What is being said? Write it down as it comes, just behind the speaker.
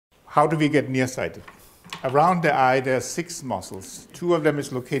how do we get nearsighted? Around the eye, there are 6 muscles. 2 of them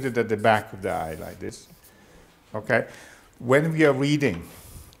is located at the back of the eye, like this. Okay? When we are reading,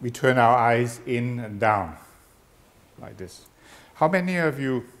 we turn our eyes in and down, like this. How many of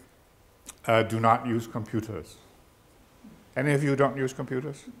you do not use computers? Any of you don't use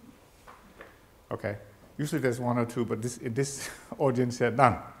computers? Okay. Usually there's 1 or 2, but in this audience here,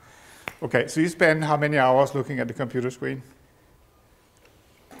 none. Okay, so you spend how many hours looking at the computer screen?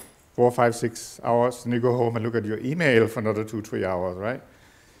 4, 5, 6 hours, and you go home and look at your email for another 2, 3 hours, right?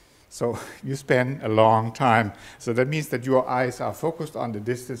 So you spend a long time. So that means that your eyes are focused on the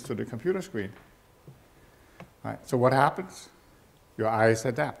distance to the computer screen. Right? So what happens? Your eyes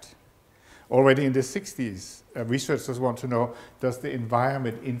adapt. Already in the 60s, researchers want to know, does the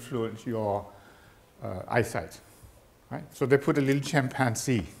environment influence your eyesight? Right? So they put a little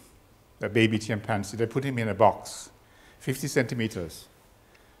chimpanzee, a baby chimpanzee, they put him in a box, 50 centimeters.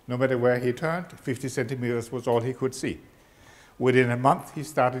 No matter where he turned, 50 centimeters was all he could see. Within a month, he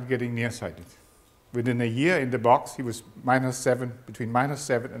started getting nearsighted. Within a year in the box, he was -7, between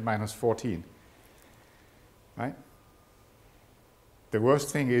 -7 and -14. Right? The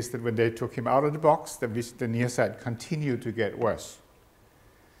worst thing is that when they took him out of the box, the nearsight continued to get worse.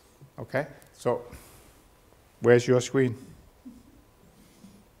 Okay? So, where's your screen?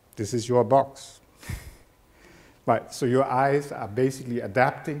 This is your box. Right, so your eyes are basically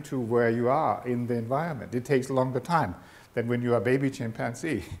adapting to where you are in the environment. It takes longer time than when you are a baby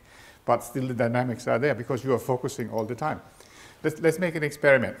chimpanzee, but still the dynamics are there because you are focusing all the time. Let's make an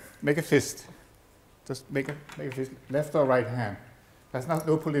experiment. Make a fist. Just make a fist, left or right hand. That's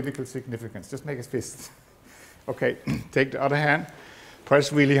no political significance. Just make a fist. Okay, take the other hand,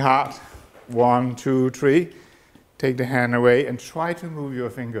 press really hard. 1, 2, 3. Take the hand away and try to move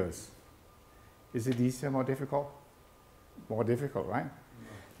your fingers. Is it easier, more difficult? More difficult, right? No.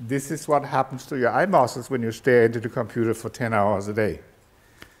 This is what happens to your eye muscles when you stare into the computer for 10 hours a day.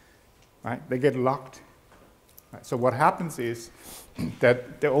 Right? They get locked. Right? So what happens is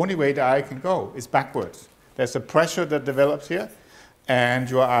that the only way the eye can go is backwards. There's a pressure that develops here, and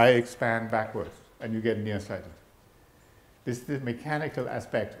your eye expands backwards, and you get nearsighted. This is the mechanical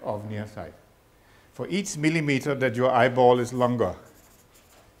aspect of nearsight. For each millimeter that your eyeball is longer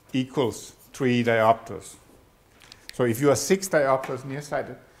equals 3 diopters. So if you are 6 diopters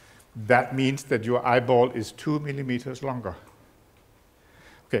nearsighted, that means that your eyeball is 2 millimeters longer.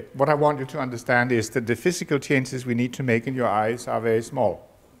 Okay, what I want you to understand is that the physical changes we need to make in your eyes are very small.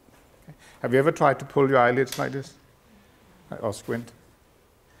 Okay. Have you ever tried to pull your eyelids like this? Or squint?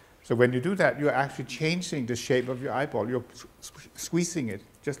 So when you do that, you're actually changing the shape of your eyeball. You're squeezing it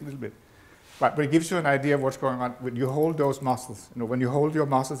just a little bit. But it gives you an idea of what's going on. When you hold those muscles, when you hold your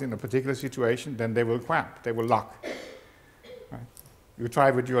muscles in a particular situation, then they will cramp, they will lock. Right? You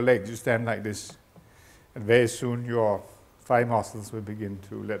try with your legs, you stand like this, and very soon your thigh muscles will begin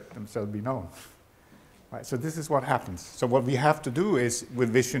to let themselves be known. Right? So this is what happens. So what we have to do is, with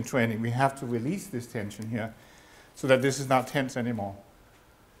vision training, we have to release this tension here so that this is not tense anymore.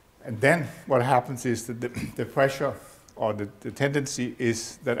 And then what happens is that the pressure or the tendency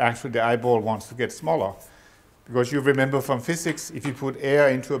is that actually the eyeball wants to get smaller. Because you remember from physics, if you put air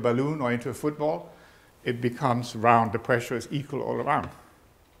into a balloon or into a football, it becomes round. The pressure is equal all around.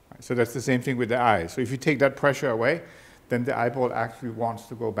 Right? So that's the same thing with the eye. So if you take that pressure away, then the eyeball actually wants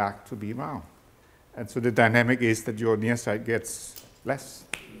to go back to be round. And so the dynamic is that your nearsight gets less,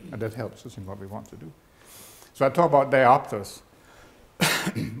 and that helps us in what we want to do. So I talk about diopters.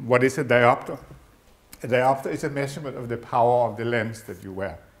 What is a diopter? A diopter is a measurement of the power of the lens that you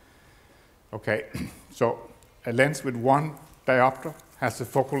wear. Okay, so a lens with 1 diopter has a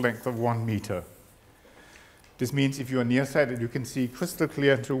focal length of 1 meter. This means if you are nearsighted, you can see crystal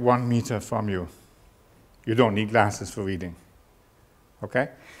clear to 1 meter from you. You don't need glasses for reading. Okay?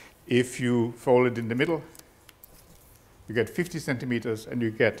 If you fold it in the middle, you get 50 centimeters, and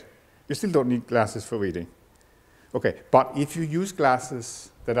you still don't need glasses for reading. Okay, but if you use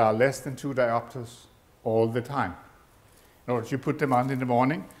glasses that are less than 2 diopters all the time, in other words, you put them on in the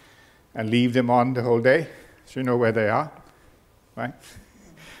morning and leave them on the whole day, so you know where they are, right?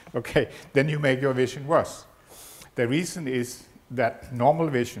 Okay, then you make your vision worse. The reason is that normal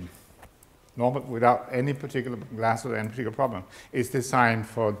vision, without any particular glasses or any particular problem, is designed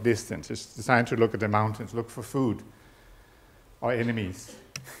for distance. It's designed to look at the mountains, look for food or enemies,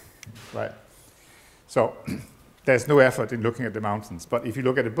 right? So there's no effort in looking at the mountains. But if you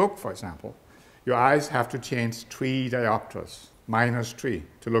look at a book, for example, your eyes have to change 3 diopters, -3,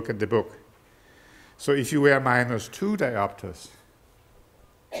 to look at the book. So if you wear -2 diopters,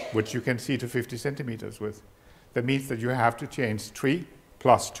 which you can see to 50 centimeters with, that means that you have to change 3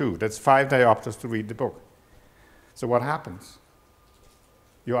 plus 2. That's 5 diopters to read the book. So what happens?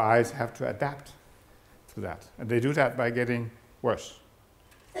 Your eyes have to adapt to that. And they do that by getting worse.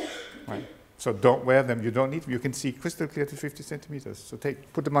 Right? So don't wear them. You don't need them. You can see crystal clear to 50 centimeters. So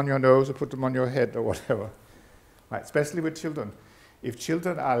put them on your nose or put them on your head or whatever. Right? Especially with children. If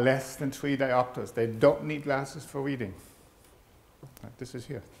children are less than 3 diopters, they don't need glasses for reading. Right? This is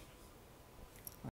here.